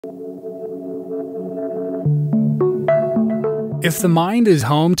If the mind is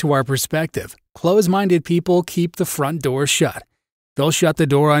home to our perspective, closed-minded people keep the front door shut. They'll shut the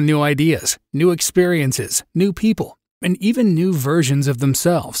door on new ideas, new experiences, new people, and even new versions of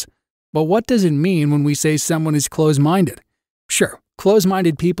themselves. But what does it mean when we say someone is closed-minded? Sure,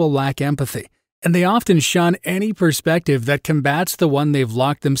 closed-minded people lack empathy, and they often shun any perspective that combats the one they've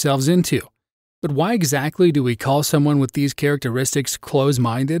locked themselves into. But why exactly do we call someone with these characteristics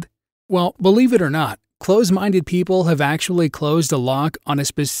closed-minded? Well, believe it or not, closed-minded people have actually closed a lock on a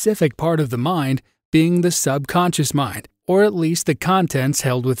specific part of the mind, being the subconscious mind, or at least the contents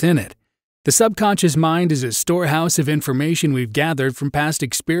held within it. The subconscious mind is a storehouse of information we've gathered from past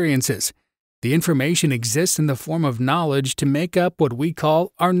experiences. The information exists in the form of knowledge to make up what we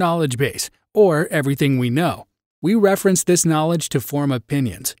call our knowledge base, or everything we know. We reference this knowledge to form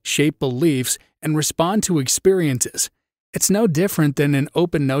opinions, shape beliefs, and respond to experiences. It's no different than an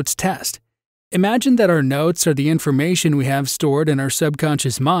open notes test. Imagine that our notes are the information we have stored in our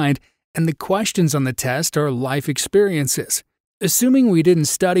subconscious mind, and the questions on the test are life experiences. Assuming we didn't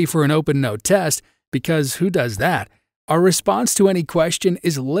study for an open note test, because who does that, our response to any question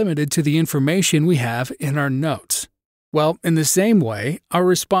is limited to the information we have in our notes. Well, in the same way, our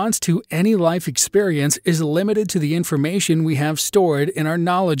response to any life experience is limited to the information we have stored in our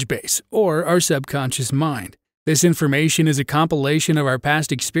knowledge base, or our subconscious mind. This information is a compilation of our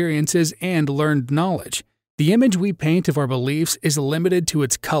past experiences and learned knowledge. The image we paint of our beliefs is limited to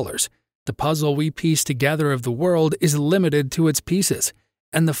its colors. The puzzle we piece together of the world is limited to its pieces.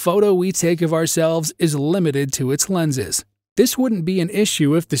 And the photo we take of ourselves is limited to its lenses. This wouldn't be an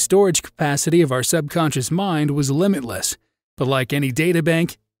issue if the storage capacity of our subconscious mind was limitless. But like any data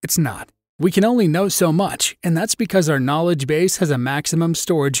bank, it's not. We can only know so much, and that's because our knowledge base has a maximum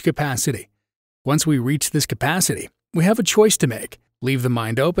storage capacity. Once we reach this capacity, we have a choice to make: leave the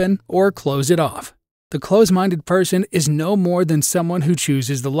mind open or close it off. The closed-minded person is no more than someone who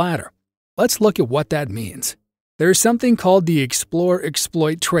chooses the latter. Let's look at what that means. There is something called the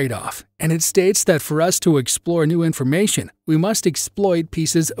explore-exploit trade-off, and it states that for us to explore new information, we must exploit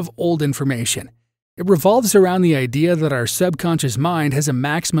pieces of old information. It revolves around the idea that our subconscious mind has a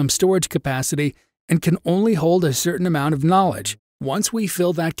maximum storage capacity and can only hold a certain amount of knowledge. Once we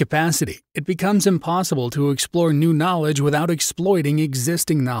fill that capacity, it becomes impossible to explore new knowledge without exploiting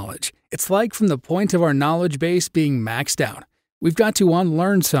existing knowledge. It's like from the point of our knowledge base being maxed out, we've got to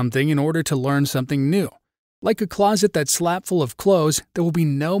unlearn something in order to learn something new. Like a closet that's slapped full of clothes, there will be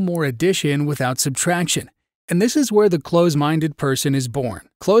no more addition without subtraction. And this is where the closed-minded person is born.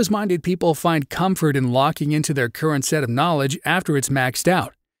 Closed-minded people find comfort in locking into their current set of knowledge after it's maxed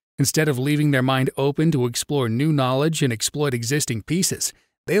out. Instead of leaving their mind open to explore new knowledge and exploit existing pieces,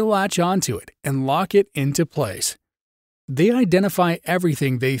 they latch onto it and lock it into place. They identify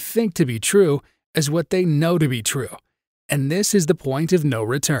everything they think to be true as what they know to be true. And this is the point of no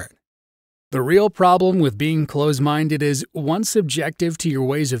return. The real problem with being closed-minded is, once subjective to your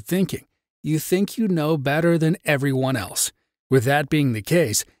ways of thinking, you think you know better than everyone else. With that being the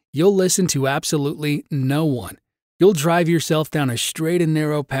case, you'll listen to absolutely no one. You'll drive yourself down a straight and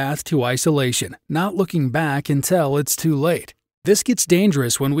narrow path to isolation, not looking back until it's too late. This gets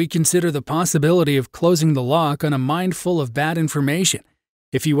dangerous when we consider the possibility of closing the lock on a mind full of bad information.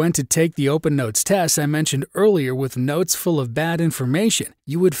 If you went to take the open notes test I mentioned earlier with notes full of bad information,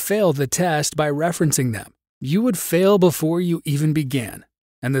 you would fail the test by referencing them. You would fail before you even began.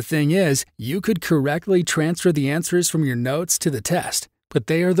 And the thing is, you could correctly transfer the answers from your notes to the test, but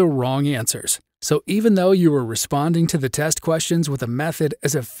they are the wrong answers. So even though you were responding to the test questions with a method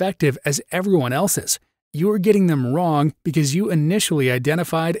as effective as everyone else's, you are getting them wrong because you initially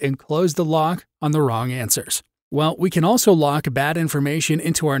identified and closed the lock on the wrong answers. Well, we can also lock bad information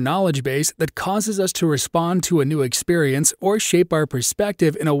into our knowledge base that causes us to respond to a new experience or shape our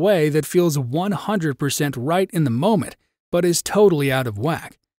perspective in a way that feels 100% right in the moment, but is totally out of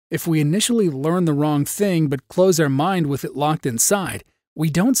whack. If we initially learn the wrong thing but close our mind with it locked inside, we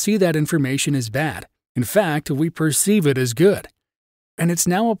don't see that information as bad. In fact, we perceive it as good. And it's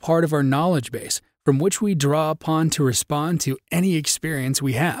now a part of our knowledge base, from which we draw upon to respond to any experience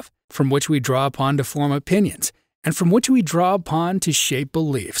we have, from which we draw upon to form opinions, and from which we draw upon to shape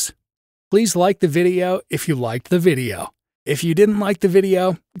beliefs. Please like the video if you liked the video. If you didn't like the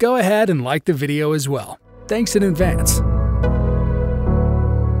video, go ahead and like the video as well. Thanks in advance.